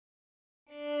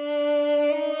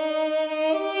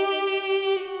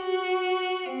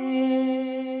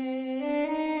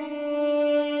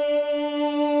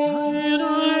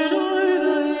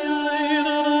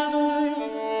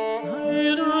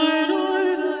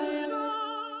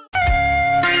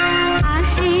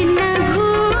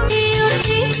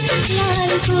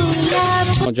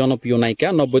জনপ্রিয় নায়িকা,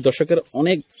 90 দশকের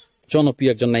অনেক জনপ্রিয়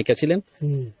একজন নায়িকা ছিলেন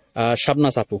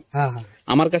শাবনাজ আপু।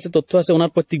 আমার কাছে তথ্য আছে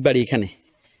ওনার প্রত্যেক বাড়ি এখানে।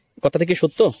 কথাটা কি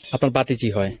সত্য? আপনার বাতিজি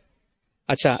হয়।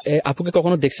 আচ্ছা, আপুকে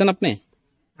কখনো দেখছেন আপনি?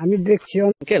 আমি দেখছি।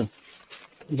 আঙ্কেল,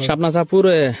 শাবনাজ আপুর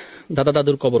দাদা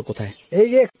দাদুর কবর কোথায়? এই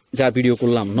যে যা ভিডিও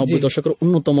করলাম, 90 দশকের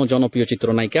অন্যতম জনপ্রিয়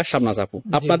চিত্রনায়িকা শাবনাজ আপু।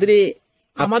 আপনাদেরই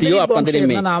আত্মীয়, আপনাদেরই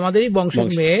মেয়ে? আমাদেরই বংশের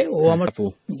মেয়ে। ও আমার আপু।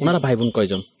 ওনারা ভাই বোন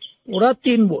কয়জন? ওরা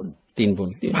 3 বোন। 3 বোন।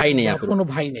 ভাই নেই আপুর? কোনো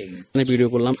ভাই নেই। ভিডিও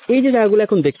করলাম। এই যে জায়গাগুলো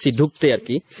এখন দেখছি ঢুকতে আর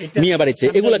কি মিয়া বাড়িতে,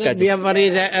 এগুলা কাজ মিয়া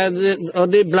বাড়ির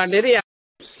ওদের ব্লাডেরই।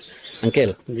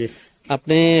 আঙ্কেল,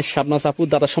 আপনি শাবনাজ আপুর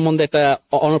দাদা সম্বন্ধে একটা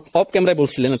অফ ক্যামেরায়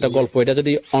বলছিলেন একটা গল্প, এটা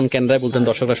যদি অন ক্যামেরায় বলতেন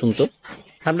দর্শকরা শুনতো।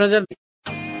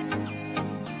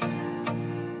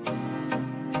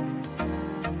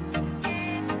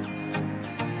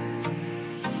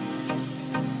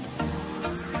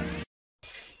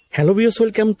 Hello viewers,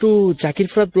 welcome to Zakir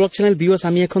Farhad blog channel. Viewers,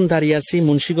 আমি এখন দাঁড়িয়ে আছি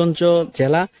মুন্সিগঞ্জ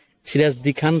জেলা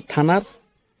সিরাজদিখান থানার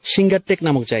সিঙ্গারটেক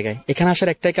নামক জায়গায়। এখানে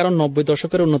আসার একটাই কারণ, 90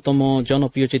 দশকের অন্যতম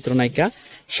জনপ্রিয় চিত্রনায়িকা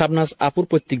শাবনাজ আপুর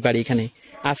প্রত্যেক বাড়ি এখানে।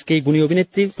 আজকে এই গুণী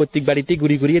অভিনেত্রীর প্রত্যেক বাড়িটি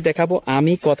ঘুরিয়ে দেখাবো।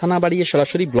 আমি কথা না বাড়িয়ে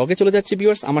সরাসরি ব্লগে চলে যাচ্ছি।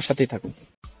 ভিউয়ার্স, আমার সাথেই থাকুন।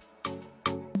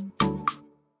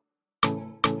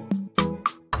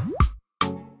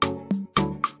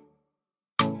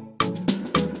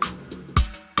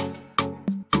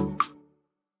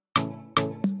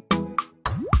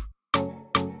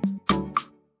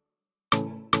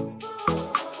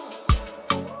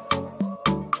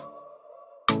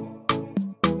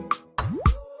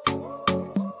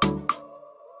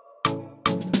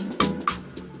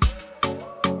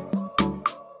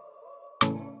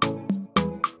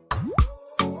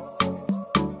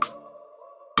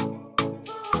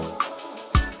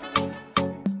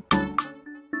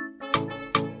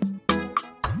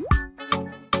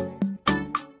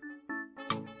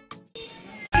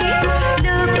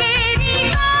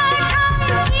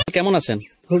 কেমন আছেন?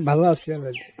 খুব ভালো আছি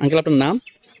আঙ্কেল। আপনার নাম?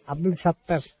 আব্দুল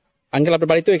সাত্তার। আঙ্কেল, আপনার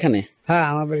বাড়ি তো এখানে? হ্যাঁ,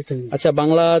 আমার বাড়িতে। আচ্ছা,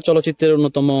 বাংলা চলচ্চিত্রের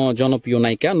অন্যতম জনপ্রিয়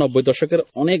নায়িকা, 90 দশকের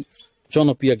অনেক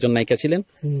জনপ্রিয় একজন নায়িকা ছিলেন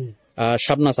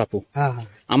শাবনাজ আপু।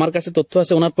 আমার কাছে তথ্য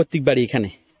আছে ওনার প্রত্যেক বাড়ি এখানে।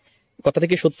 কথাটা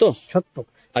কি সত্য? সত্য।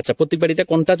 আচ্ছা, প্রত্যেক বাড়িটা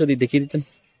কোনটা যদি দেখিয়ে দিতেন?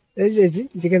 এই যে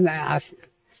যেখানে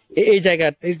এই জায়গা,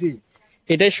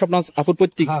 এটাই শাবনাজ আপুর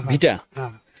প্রত্যেক ভিটা।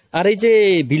 আর এই যে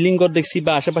বিল্ডিং ঘর দেখছি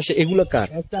বা আশেপাশে, এগুলো কার?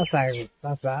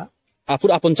 আপুর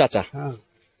আপন চাচা।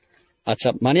 আচ্ছা,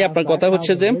 মানে আপনার কথা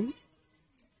হচ্ছে যে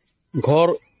ঘর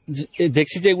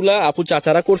দেখছি যে এগুলা আপু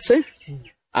চাচারা করছে,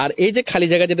 আর এই যে খালি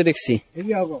জায়গা যেটা দেখছি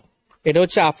এটা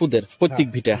হচ্ছে আপুদের প্রত্যেক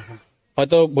ভিটা।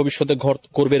 হয়তো ভবিষ্যতে ঘর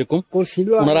করবে এরকম।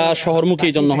 ওনারা শহরমুখী,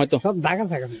 এই জন্য হয়তো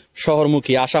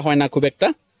শহরমুখী আসা হয় না খুব একটা,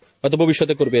 হয়তো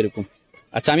ভবিষ্যতে করবে এরকম।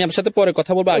 আচ্ছা, আমি আপনার সাথে পরে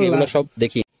কথা বলবো, আগে এগুলো সব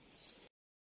দেখি।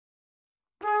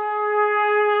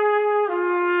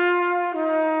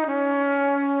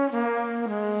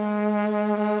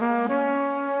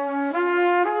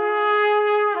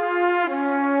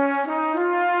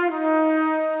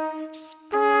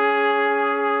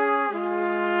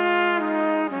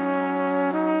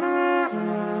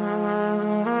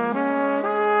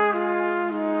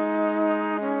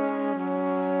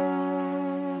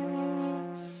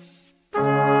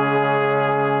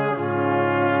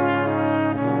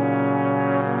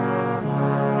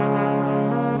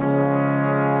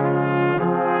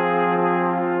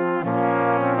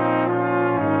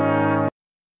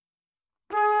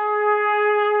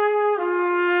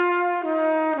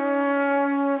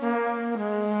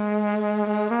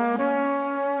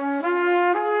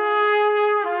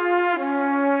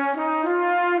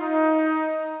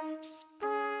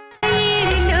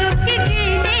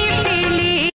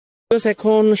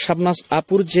 এখন শাবনাজ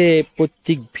আপুর যে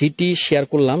প্রত্যেক ভিটি শেয়ার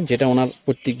করলাম, যেটা ওনার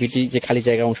প্রত্যেক ভিটি যে খালি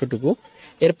জায়গা অংশটুকু,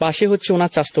 এর পাশে হচ্ছে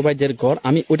ওনার চাচাতো ভাইদের ঘর।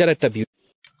 আমি ওইটার একটা ভিউ।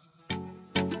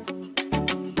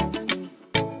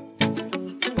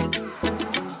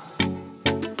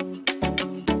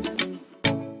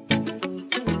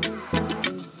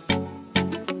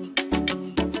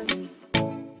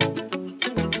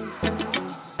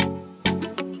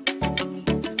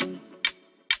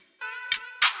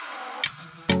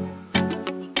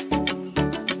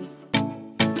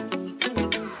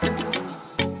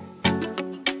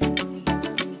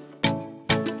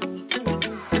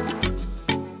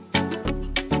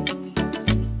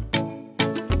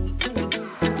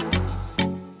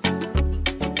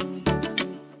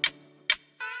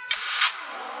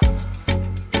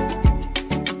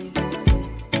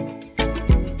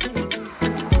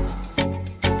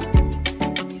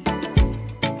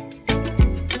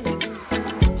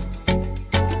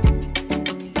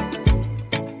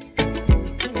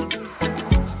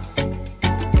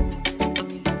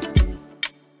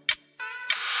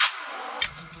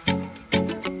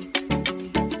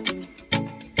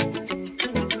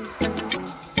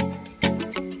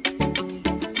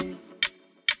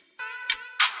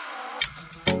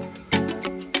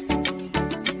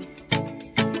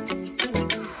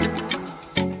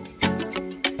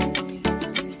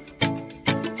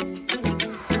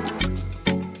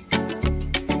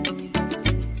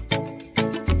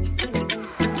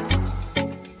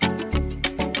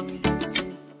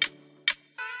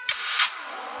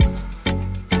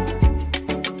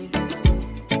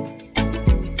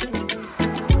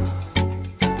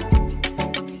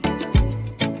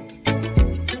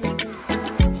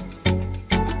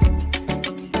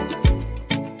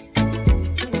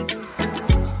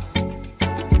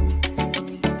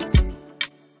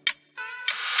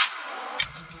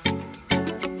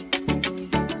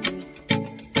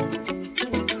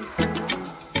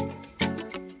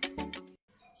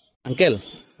 আঙ্কেল,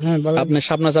 হ্যাঁ বলেন। আপনার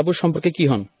শাবনাজ আপুর সম্পর্কে কি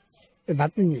হন?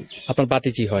 ভাতিজি। আপনার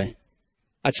বাতিজি হয়।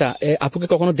 আচ্ছা, আপুকে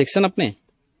কখনো দেখছেন আপনি?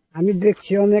 আমি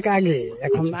দেখছি অনেক আগে,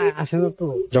 এখন আসে না তো।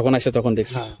 যখন আসে তখন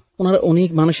দেখছেন। হ্যাঁ। ওনার অনেক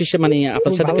মানুষ হিসেবে মানে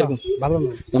আপনার সাথে ভালো কিরকম? ভালো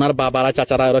না, ওনার বাবারা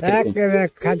চাচারা ওরা কিরকম? একেবারে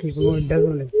খাঁটি কোনো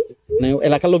বেদনা নেই। মানে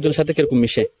এলাকার লোকজনের সাথে কিরকম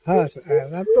মিশে? হ্যাঁ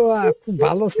এরা তো খুব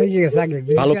ভালো থেকে গেছে আগে।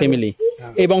 ভালো ফ্যামিলি।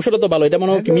 এই বংশটা তো ভালো। এটা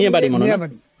মনে হয় মিয়া বাড়ি, মনে হয় না?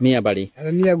 মিয়া বাড়ি।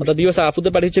 এরা মিয়া ওটা দিবস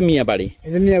আপুদের বাড়ি হচ্ছে মিয়া বাড়ি।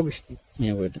 এটা মিয়া গোষ্ঠী।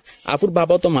 মিয়া বাড়ি। আপুর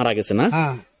বাবাও তো মারা গেছে না?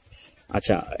 হ্যাঁ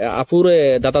আচ্ছা, আপুর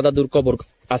দাদা দাদুর কবর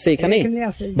আছে এখানে? এখানে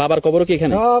আছে। বাবার কবরও কি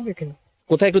এখানে? সব এখানে।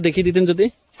 কোথায় একটু দেখিয়ে দিতেন যদি।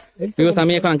 বিকজ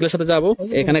আমি এখন আঙ্কেলের সাথে যাবো।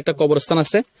 এখানে একটা কবরস্থান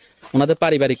আছে, ওনাদের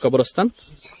পারিবারিক কবরস্থান।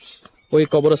 ওই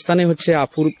কবরস্থানে হচ্ছে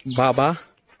আপুর বাবা,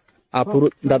 আপুর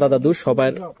দাদা দাদু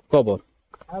সবার কবর।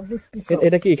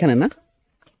 এটা কি এখানে না?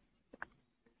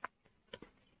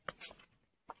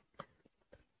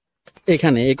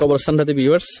 এখানে এই কবরস্থানটাতে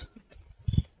ভিউয়ার্স,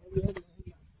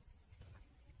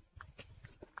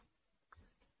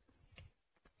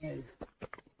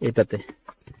 এটাতে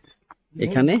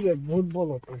এখানে বহুত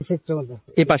বড় ক্ষেত্র মতো।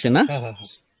 এই পাশে না হ্যাঁ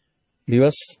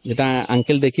ভিউয়ার্স, যেটা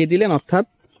আঙ্কেল দেখিয়ে দিলেন, অর্থাৎ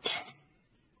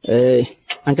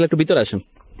আঙ্কেল একটু ভিতরে আসুন।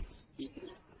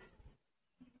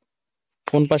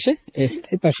 কোন পাশে?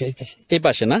 এই পাশে এই পাশে। এই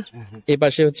পাশে না? এই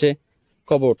পাশে হচ্ছে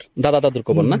কবর, দাদা দাদুর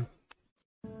কবর না?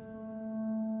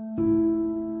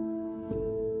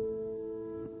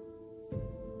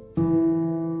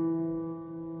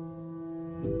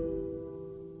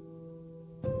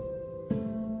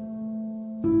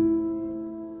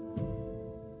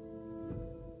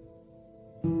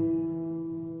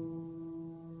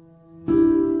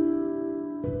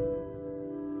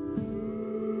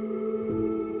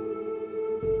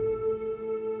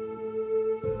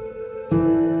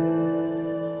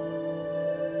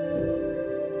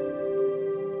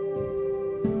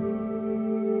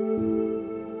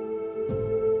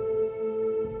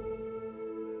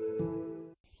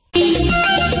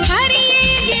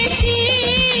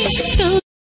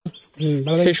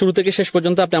 ভালো। সেই শুরু থেকে শেষ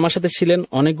পর্যন্ত আপনি আমার সাথে ছিলেন,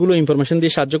 অনেকগুলো ইনফরমেশন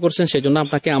দিয়ে সাহায্য করছেন, সেই জন্য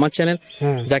আপনাকে আমার চ্যানেল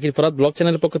হ্যাঁ। জাকির ফরহাদ ব্লগ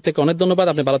চ্যানেলের পক্ষ থেকে অনেক ধন্যবাদ।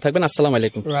 আপনি ভালো থাকবেন। আসসালামু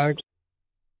আলাইকুম।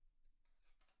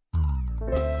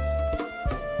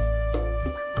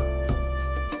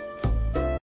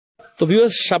 তো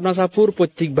ভিউয়ার্স, শাবনাজ আপুর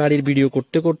প্রত্যেক বাড়ির ভিডিও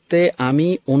করতে করতে আমি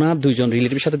ওনার দুইজন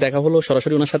রিলেটিভের সাথে দেখা হলো,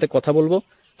 সরাসরি ওনার সাথে কথা বলবো।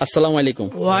 আসসালামু আলাইকুম।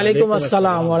 ওয়ালাইকুম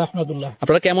আসসালাম ওয়া রাহমাতুল্লাহ।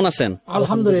 আপনারা কেমন আছেন?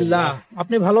 আলহামদুলিল্লাহ,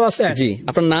 আপনি ভালো আছেন? জি,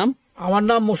 আপনার নাম? আমার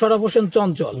নাম মোশাররফ হোসেন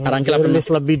চঞ্চল। আর আঙ্কেল আপনার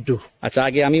নাম? বিড্ডু। আচ্ছা,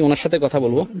 আগে আমি ওনার সাথে কথা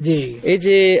বলবো। জি। এই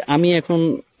যে আমি এখন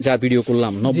যা ভিডিও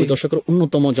করলাম, 90 দশকের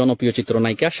অন্যতম জনপ্রিয়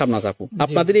চিত্রনায়িকা শাবনাজ আপু,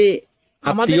 আপনাদেরই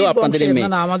আত্মীয়, আপনাদেরই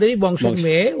মেয়ে? না, আমাদেরই বংশের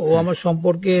মেয়ে। ও আমার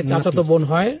সম্পর্কে চাচাতো বোন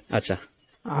হয়। আচ্ছা।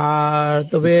 আর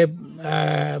তবে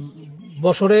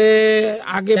বছরে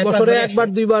একবার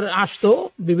দুইবার আসতো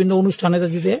বিভিন্ন অনুষ্ঠানে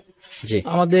দিতে। জি।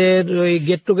 আমাদের ওই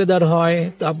গেট টুগেদার হয়,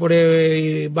 তারপরে ওই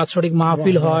বাৎসরিক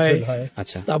মাহফিল হয়,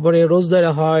 আচ্ছা। তারপরে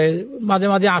রোজদারা হয়, মাঝে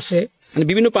মাঝে আসে, মানে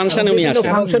বিভিন্ন ফাংশনে উনি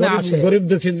আসেন। ফাংশনে আসে। গরিব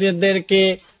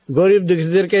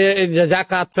দুঃখীদেরকে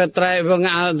জাকাত ফেতরা এবং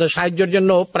সাহায্যের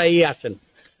জন্য প্রায়ই আসেন,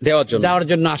 দেওয়ার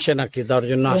জন্য আসেন আর কি, দেওয়ার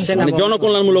জন্য আসেন। মানে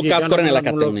জনকল্যাণমূলক কাজ করেন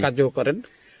এলাকাতে উনি। কাজও করেন।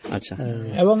 আচ্ছা।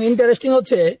 এবং ইন্টারেস্টিং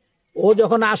হচ্ছে, ও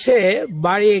যখন আসে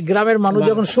বাড়ি, গ্রামের মানুষ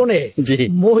যখন শোনে, জি।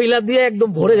 মহিলা দিয়ে একদম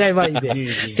ভরে যায় বাড়িতে।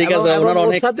 ঠিক আছে, এবং ওনার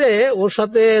অনেক ওর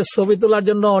সাথে ছবি তোলার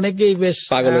জন্য অনেকেই বেশ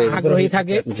পাগল হয়ে আগ্রহী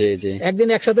থাকে। জি জি। একদিন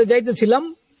একসাথে যাইতেছিলাম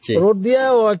জি। রোড দিয়ে,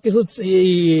 ও কিছু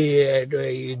এই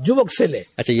যুবক ছেলে,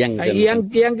 আচ্ছা,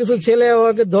 ইয়াং কিছু ছেলে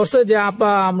ওকে ধরছে যে আপা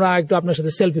আমরা একটু আপনার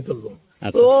সাথে সেলফি তুলবো।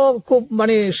 আচ্ছা। তো খুব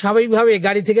মানে স্বাভাবিকভাবে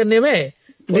গাড়ি থেকে নেমে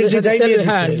ওদের সাথে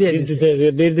হ্যাঁ দিয়ে দিছে।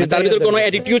 তার ভিতরে কোনো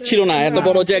অ্যাটিটিউড ছিল না, এত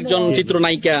বড় যে একজন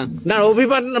চিত্রনায়িকা। না,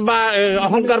 অভিমান বা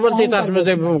অহংকার বলতে তার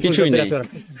মধ্যে কিছুই নেই।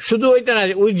 শুধু ওইটা না,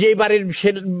 ওই যে বাড়ির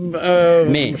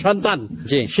মেয়ে সন্তান,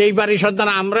 জি। সেই বাড়ির সন্তান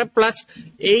আমরা, প্লাস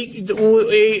এই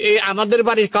আমাদের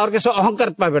বাড়ির কারোর কাছে অহংকার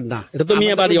পাবেন না। এটা তো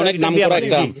মিয়া বাড়ি, অনেক নাম করা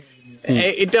একটা।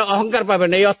 এটা অহংকার পাবেন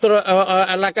না। এই অত্র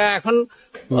এলাকা এখন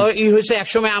হয়েছে,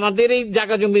 একসময় আমাদেরই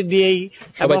জায়গা জমি দিয়েই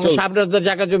এবং শাবনাজদের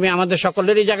জায়গা জমি, আমাদের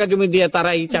সকলেরই জায়গা জমি দিয়ে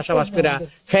তারা এই চাষাবাস করে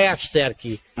খেয়ে আসছে আর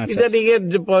কি। ইদানিংয়ে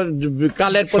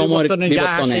কালের পরিবর্তনে যা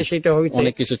আসে সেটা হয়েছে।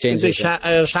 কিন্তু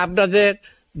শাবনাজের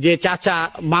যে চাচা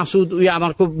মাসুদ, ওই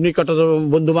আমার খুব নিকটতম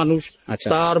বন্ধু মানুষ।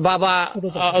 তার বাবা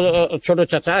ছোট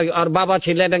চাচা, আর বাবা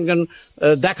ছিলেন একজন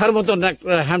দেখার মতন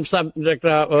হ্যান্ডসাম,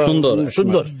 একটা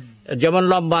সুন্দর, যেমন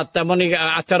লম্বা তেমনই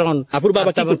আচরণ। আপুর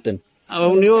বাবা কি করতেন?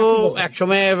 উনিও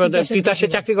একসময় তিতাসে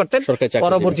চাকরি করতেন,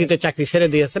 পরবর্তীতে চাকরি ছেড়ে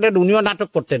দিয়েছিলেন। উনিও নাটক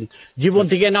করতেন, জীবন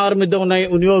থেকে নেওয়ার মধ্যে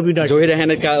উনিও অভিনয়,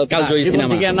 জীবন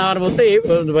থেকে নেওয়ার মধ্যে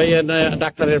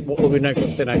ডাক্তারের অভিনয়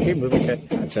করতেন আর কি, ভূমিকায়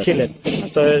ছিলেন।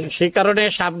 তো সেই কারণে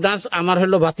শাবনাজ আমার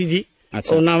হলো ভাতিজি,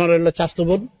 আমার হলো চাচাতো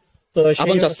বোন। তো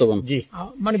আপন চাচাতো বোন, জি,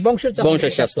 মানে বংশের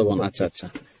চাচাতো বোন। আচ্ছা আচ্ছা।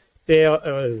 তে,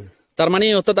 তার মানে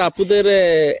অর্থাৎ আপুদের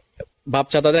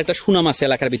বাপচা তাদের একটা সুনাম আছে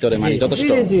এলাকার ভিতরে, মানে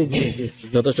যথেষ্ট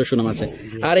যথেষ্ট সুনাম আছে।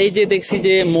 আর এই যে দেখছি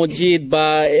যে মসজিদ বা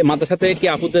মাদ্রাসাতে কি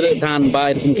আপুদের দান বা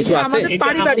এরকম কিছু আছে? এটা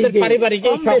আমাদের পারিবারিক,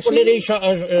 এই সকলেরই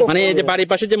মানে এই যে বাড়ির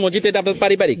পাশে যে মসজিদ, এটা আপনার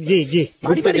পারিবারিক? জি জি,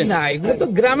 পারিবারিক না, এগুলো তো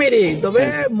গ্রামেরই, তবে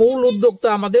মূল উদ্যোক্তা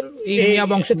আমাদের এই মিয়া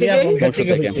বংশ থেকে,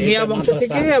 মিয়া বংশ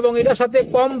থেকে। এবং এটার সাথে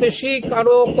কম বেশি,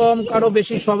 কারো কম কারো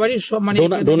বেশি, সবারই মানে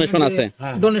ডোনেশন আছে,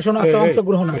 ডোনেশন আছে,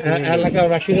 অংশগ্রহণ আছে,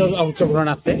 এলাকাবাসীরও অংশগ্রহণ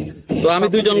আছে। তো আমি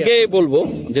দুইজনকে বলবো,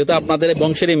 যেহেতু আপনাদের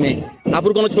বংশেরই মেয়ে,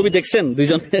 আপুর কোন ছবি দেখছেন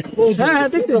দুইজন? হ্যাঁ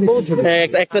দেখছি,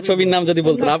 একটা ছবির নাম যদি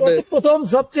বলতেন আপনি। প্রথম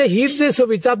সবচেয়ে হিট যে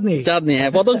ছবি চাঁদনি, চাঁদনি,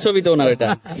 হ্যাঁ প্রথম ছবি তো ওনার এটা।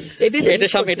 এটা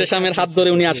স্বামীর হাত ধরে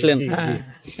উনি আসলেন,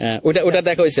 ওটা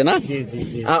দেখা হয়েছে না?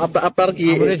 আপনার কি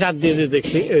চাঁদ দিয়ে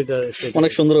দেখছি,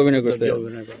 অনেক সুন্দর অভিনয় করছে।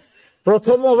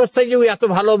 প্রথম অবস্থায় যে এত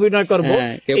ভালো অভিনয় করবো,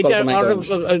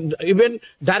 ইভেন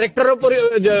ডাইরেক্টরও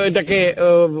এটাকে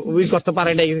করতে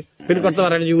পারে নাই, ফিল করতে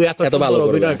পারে না যে এত ভালো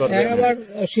অভিনয় করবে। আবার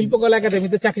শিল্পকলা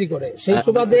একাডেমিতে চাকরি করে, সেই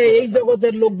সুবাদে এই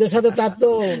জগতের লোকদের সাথে তার তো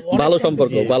ভালো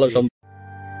সম্পর্ক।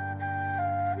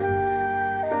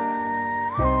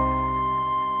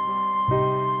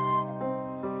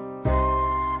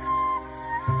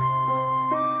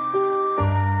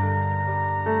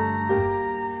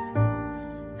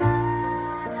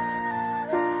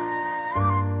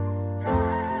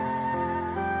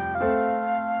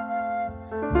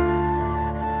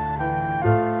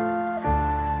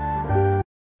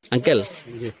 আঙ্কেল,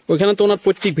 ওইখানে তো ওনার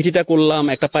পৈতৃক ভিটিটা করলাম,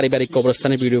 একটা পারিবারিক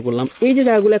কবরস্থানে ভিডিও করলাম। এই যে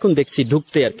জায়গাগুলো এখন দেখছি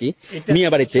ঢুকতে আর কি মিয়া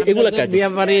বাড়িতে, এগুলা কাজ মিয়া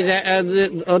বাড়ি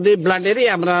ওদের ব্লাডেরই,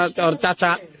 আমরা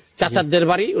চাচাদের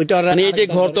বাড়ি ওইটা। মানে এই যে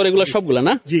ঘর তোর এগুলো সবগুলা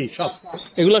না? জি, সব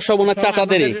এগুলো সব ওনার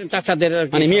চাচাদের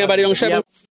মানে মিয়া বাড়ির অংশ।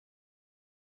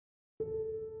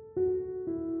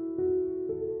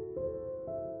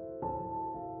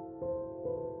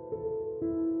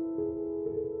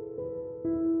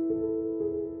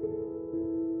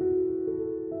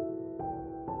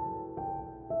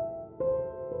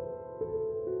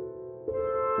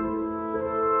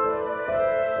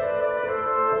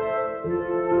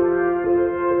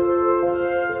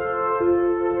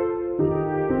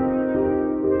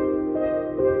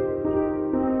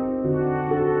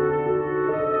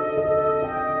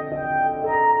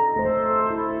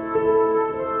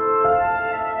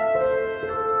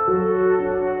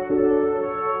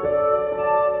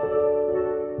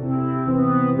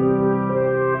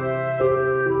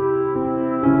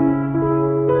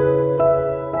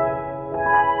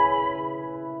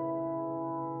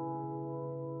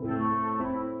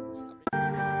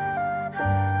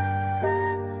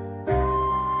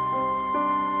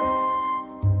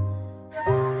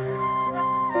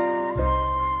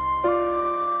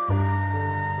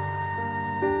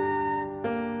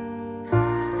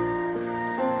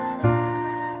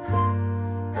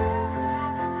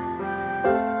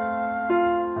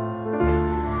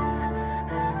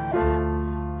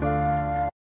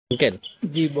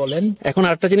 জি বলেন। এখন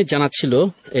আরেকটা জিনিস জানার ছিল,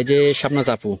 এই যে শাবনাজ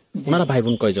আপু, ওনারা ভাই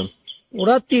বোন কয়জন?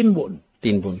 ওরা 3 বোন।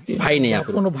 3 বোন, ভাই নেই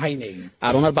আপুর? কোনো ভাই নেই।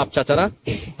 আর ওনার বাপ চাচারা?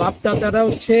 বাপ চাচারা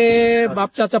হচ্ছে,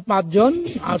 বাপ চাচা 5 জন,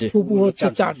 আর ফুপু হচ্ছে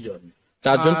 4 জন।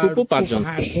 4 জন ফুপু, 5 জন।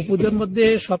 হ্যাঁ, ফুপুদের মধ্যে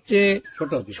সবচেয়ে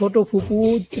ছোট ফুপু,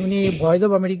 উনি ভয়েস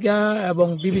অব আমেরিকা এবং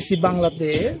বিবিসি বাংলাতে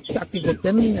চাকরি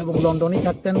করতেন এবং লন্ডনে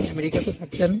থাকতেন, আমেরিকাতে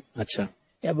থাকতেন। আচ্ছা।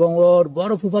 এবং ওর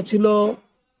বড় ফুফা ছিল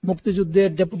মুক্তিযুদ্ধের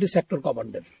ডেপুটি সেক্টর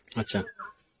কমান্ডার। আচ্ছা,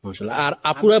 মাশাআল্লাহ। আর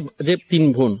আপুরা যে 3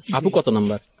 বোন, আপু কত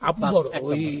নাম্বার? আপু বড়,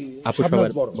 ওই আপু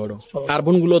সবার বড়। আর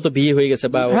বোনগুলো তো বিয়ে হয়ে গেছে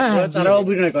বা তারা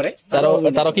অভিনয় করে,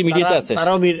 তারাও কি মিডিয়াতে আছে?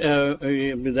 তারাও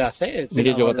আছে,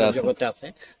 মিডিয়া জগতে আছে,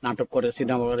 নাটক করে,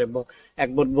 সিনেমা করে। এক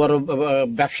বড়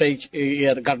ব্যবসায়ী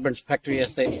গার্মেন্টস ফ্যাক্টরি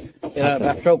আছে, এরা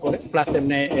ব্যবসাও করে, প্লাস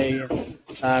এমনি এই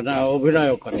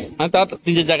অভিনয়ও করে। তার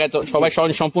 3 জায়গায় তো সবাই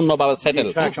সম্পূর্ণ সেটেল,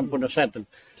 সম্পূর্ণ সেটেল।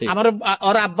 আমার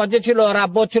ওর আব্বা যে ছিল, ওর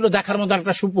আব্বা ছিল দেখার মতো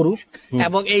একটা সুপুরুষ,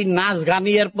 এবং এই নাচ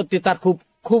গানের প্রতি তার খুব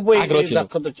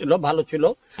দক্ষতা ছিল, ভালো ছিল।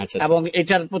 এবং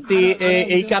এটার প্রতি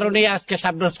এই কারণেই আজকে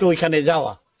শাবনাজকে ওইখানে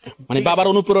যাওয়া, মানে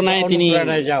বাবার অনুপ্রেরণায় তিনি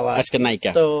আজকে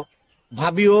নায়িকা। তো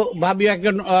ভাবিও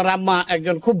একজন, রাম্মা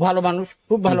একজন খুব ভালো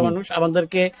মানুষ,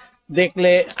 আমাদেরকে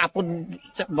দেখলে আপন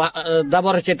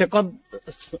দাবরের চেয়ে কম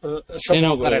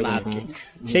করে না আর কি।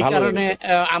 সেই কারণে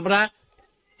আমরা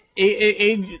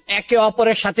এই একে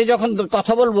অপরের সাথে যখন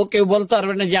কথা বলবো, কেউ বলতে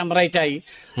পারবে না যে আমরা এটাই।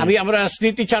 আমরা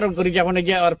স্মৃতিচারণ করি, যেমন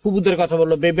যে আর ফুবুদের কথা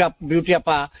বললো, বেবি বিউটি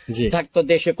আপা থাকতো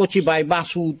দেশে, কচি ভাই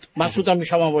মাসুদ আমি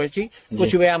সময় হয়েছি,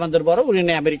 কচি ভাই আমাদের বড়, উনি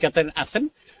আমেরিকাতে আছেন,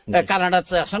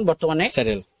 কানাডাতে আছেন বর্তমানে।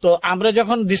 তো আমরা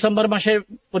যখন ডিসেম্বর মাসে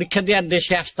পরীক্ষা দেওয়ার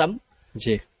দেশে আসতাম,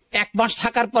 1 মাস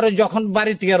থাকার পরে যখন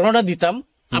বাড়ি থেকে রওনা দিতাম,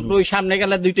 আপনি ওই সামনে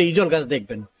গেলে 2টা ইজল গাছ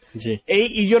দেখবেন। এই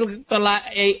ইজল তলা,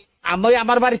 এই আমি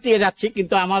আমার বাড়ি থেকে যাচ্ছি,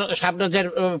 কিন্তু আমার শাবনাজের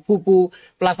ফুপু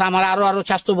প্লাস আমার আরো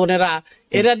স্বাস্থ্য বোনেরা,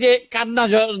 এরা যে কান্না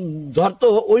ধরতো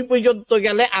ওই পর্যন্ত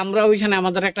গেলে আমরা ওইখানে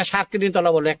আমাদের একটা সার্কিনি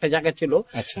তলা বলে একটা জায়গা ছিল,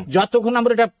 যতক্ষণ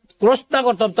আমরা এটা ক্রস না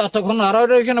করতাম ততক্ষণ ওরা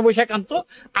ওইখানে বসে কাঁদতো,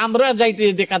 আমরা যাইতে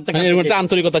যেতে কাঁদতে।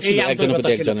 আন্তরিকতা ছিল,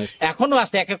 এখনো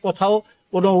আছে। কোথাও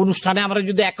কোন অনুষ্ঠানে আমরা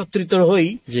যদি একত্রিত হই,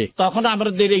 তখন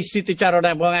আমাদের এই স্মৃতিচারণা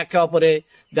এবং একে অপরে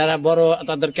যারা বড়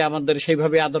তাদেরকে আমাদের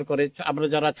সেইভাবে আদর করে, আমরা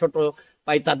যারা ছোট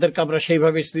পাই তাদেরকে আমরা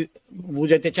সেইভাবে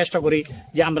বুঝাইতে চেষ্টা করি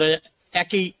যে আমরা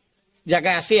একই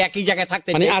জায়গায় আসি, একই জায়গায় থাকতে।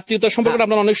 মানে আত্মীয়তার সম্পর্কটা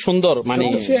আপনার অনেক সুন্দর, মানে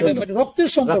রক্তের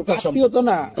সম্পর্ক, আত্মীয়তা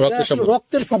না,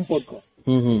 রক্তের সম্পর্ক।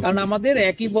 কারণ আমাদের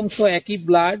একই বংশ, একই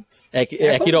ব্লাড,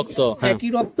 একই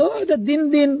রক্ত, এটা দিন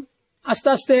দিন আস্তে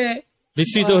আস্তে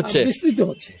বিস্তৃত হচ্ছে,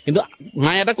 কিন্তু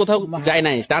মায়াটা কোথাও যায়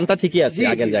নাই, টানটা ঠিকই আছে,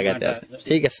 আগের জায়গাতে আছে।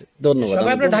 ঠিক আছে, ধন্যবাদ।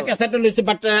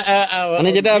 মানে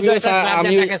যেটা আমি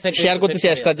শেয়ার করতে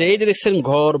চেষ্টা, যে এই যে দেখছেন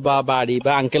ঘর বা বাড়ি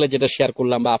বা আঙ্কেলের যেটা শেয়ার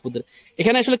করলাম বা আপুদের,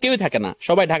 এখানে আসলে কেউই থাকে না,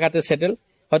 সবাই ঢাকাতে সেটেল,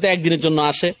 হয়তো একদিনের জন্য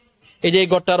আসে। এই যে এই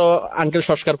ঘরটারও আঙ্কেল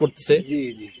সংস্কার করতেছে,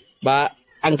 বা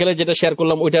আঙ্কেলের যেটা শেয়ার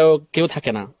করলাম ওইটাও কেউ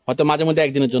থাকে না, হয়তো মাঝে মধ্যে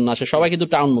একদিনের জন্য আসে, সবাই কিন্তু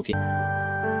টাউনমুখী।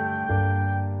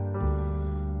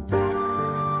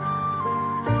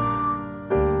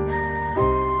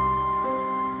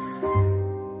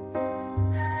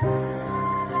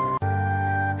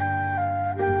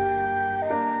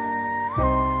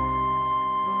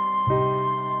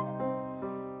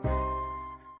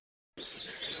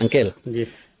 আঙ্কেল,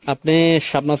 আপনি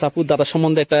শাবনাজ আপুর দাদা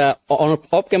সম্বন্ধে একটা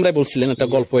অফ ক্যামেরায় বলছিলেন একটা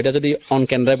গল্প, এটা যদি অন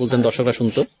ক্যামেরায় বলতেন দর্শকরা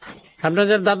শুনতো।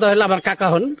 শাবনাজের দাদা হলো আমার কাকা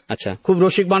হন। আচ্ছা। খুব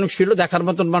রসিক মানুষ ছিল, দেখার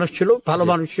মতন মানুষ ছিল, ভালো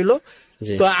মানুষ ছিল।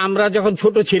 তো আমরা যখন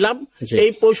ছোট ছিলাম,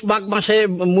 এই পৌষ মাঘ মাসে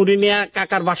মুড়ি নিয়ে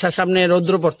কাকার বাসার সামনে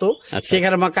রৌদ্র পড়তো,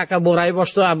 সেখানে আমার কাকা বোরাই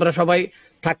বসতো, আমরা সবাই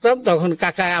থাকতাম। তখন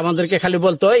কাকা আমাদেরকে খালি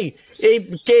বলতো, এই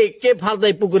কে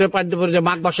ফালদাই পুকুরে পানিতে পড়ে যে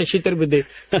মাঘ মাসে শীতের বিদে।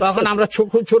 তখন আমরা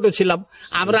খুব ছোট ছিলাম,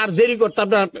 আমরা আর দেরি করতাম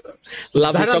না,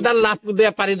 লাভ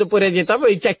দিয়ে পানিতে পড়ে যেতাম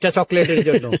এই 4টা চকলেটের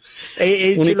জন্য।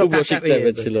 এই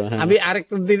ছিল। আমি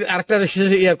আরেকটা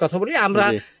ইয়ার কথা বলি, আমরা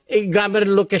এই গ্রামের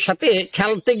লোকের সাথে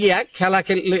খেলতে গিয়া,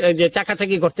 যে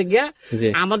চাকাচাকি করতে গিয়া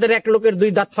আমাদের এক লোকের 2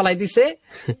 দাঁত ফালাই দিছে,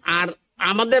 আর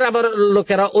আমাদের আবার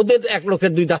লোকেরা ওদের এক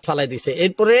লোকের 2 দাঁত ফালাই দিছে।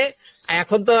 এরপরে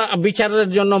এখন তো বিচারের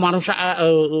জন্য মানুষ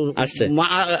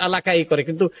এলাকায় করে,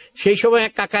 কিন্তু সেই সময়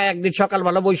কাকা একদিন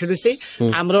সকালবেলা বসে রয়েছি,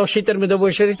 আমরাও শীতের মধ্যে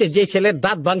বসে রয়েছি, যে ছেলের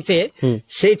দাঁত ভাঙছে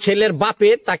সেই ছেলের বাপে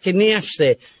তাকে নিয়ে আসছে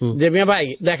যে, মেয়ে ভাই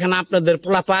দেখেন আপনাদের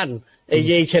পোলা পান, এই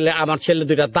যে এই ছেলে, আমার ছেলে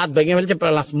 2টা দাঁত ভেঙে ফেলছে,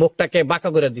 মুখটাকে বাঁকা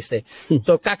করে দিছে।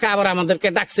 তো কাকা আবার আমাদেরকে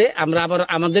ডাকছে, আমরা আবার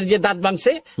আমাদের যে দাঁত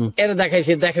ভাঙছে এরা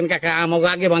দেখাইছি, দেখেন কাকা আমাকে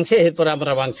আগে ভাঙছে, এরপরে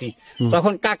আমরা ভাঙছি।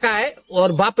 তখন কাকায়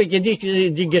ওর বাপকে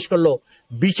জিজ্ঞেস করলো,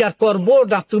 বিচার করবো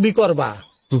না তুমি করবা?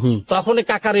 তখন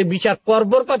কাকার এই বিচার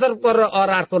করবোর কথার পর ওর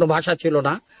আর কোনো ভাষা ছিল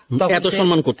না, এত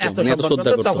সম্মান করতো,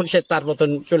 তখন সে তার মতন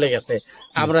চলে গেছে।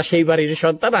 আমরা সেই বাড়ির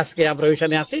সন্তান, আজকে আমরা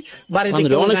ওইখানে আছি। বাড়িতে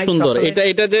অনেক সুন্দর।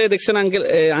 এটা যে দেখছেন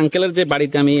আঙ্কেলের যে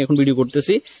বাড়িতে আমি এখন ভিডিও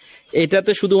করতেছি,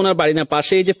 এটাতে শুধু ওনার বাড়ি না,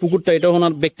 পাশে এই যে পুকুরটা, এটা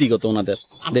ওনার ব্যক্তিগত, ওনাদের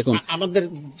দেখুন আমাদের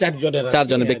 4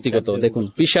 জনের ব্যক্তিগত, দেখুন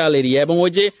বিশাল এরিয়া, এবং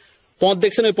ওই যে পথ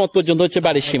দেখছেন ওই পথ পর্যন্ত হচ্ছে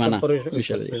বাড়ির সীমানা,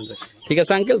 বিশাল। ঠিক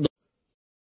আছে আঙ্কেল।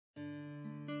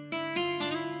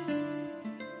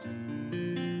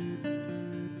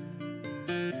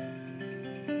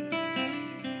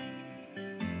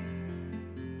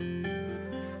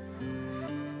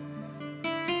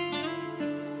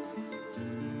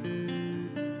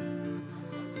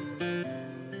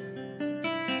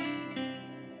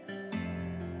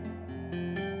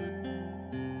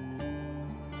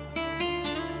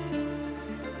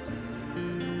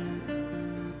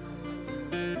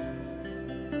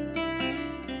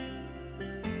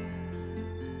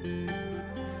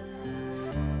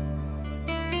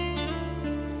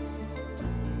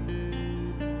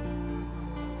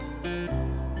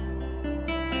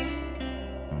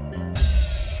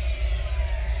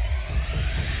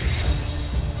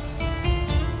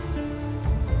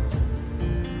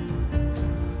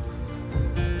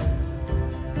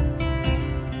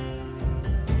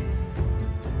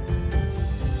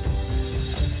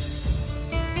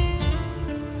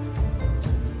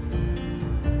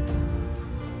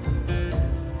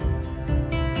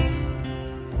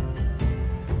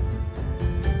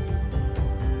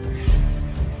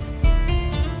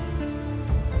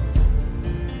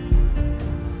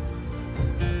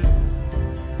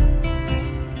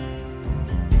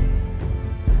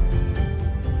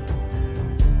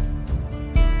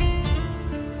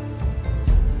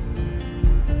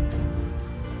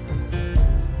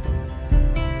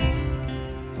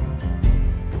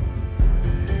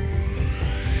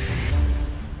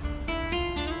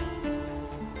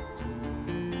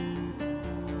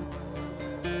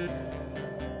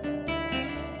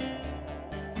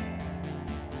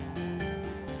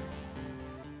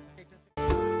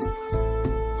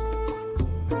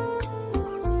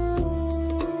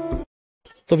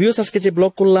 তো ভিউস আজকে যে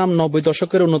ব্লগ করলাম 90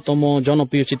 দশকের অন্যতম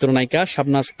জনপ্রিয় চিত্রনায়িকা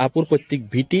শাবনাজ আপুর পৈতৃক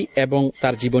ভিটি এবং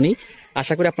তার জীবনী।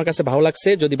 আশা করি আপনার কাছে ভালো লাগছে।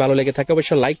 যদি ভালো লেগে থাকে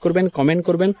অবশ্যই লাইক করবেন, কমেন্ট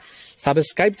করবেন,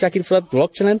 subscribe Zakir Farhad blog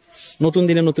channel. নতুন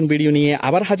দিনে নতুন ভিডিও নিয়ে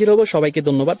আবার হাজির হব। সবাইকে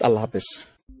ধন্যবাদ। আল্লাহ হাফেজ।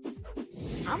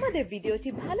 আমাদের ভিডিওটি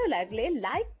ভালো লাগলে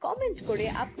লাইক কমেন্ট করে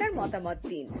আপনার মতামত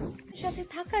দিন। সাথে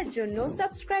থাকার জন্য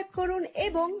সাবস্ক্রাইব করুন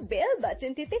এবং বেল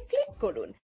বাটনটিতে ক্লিক করুন।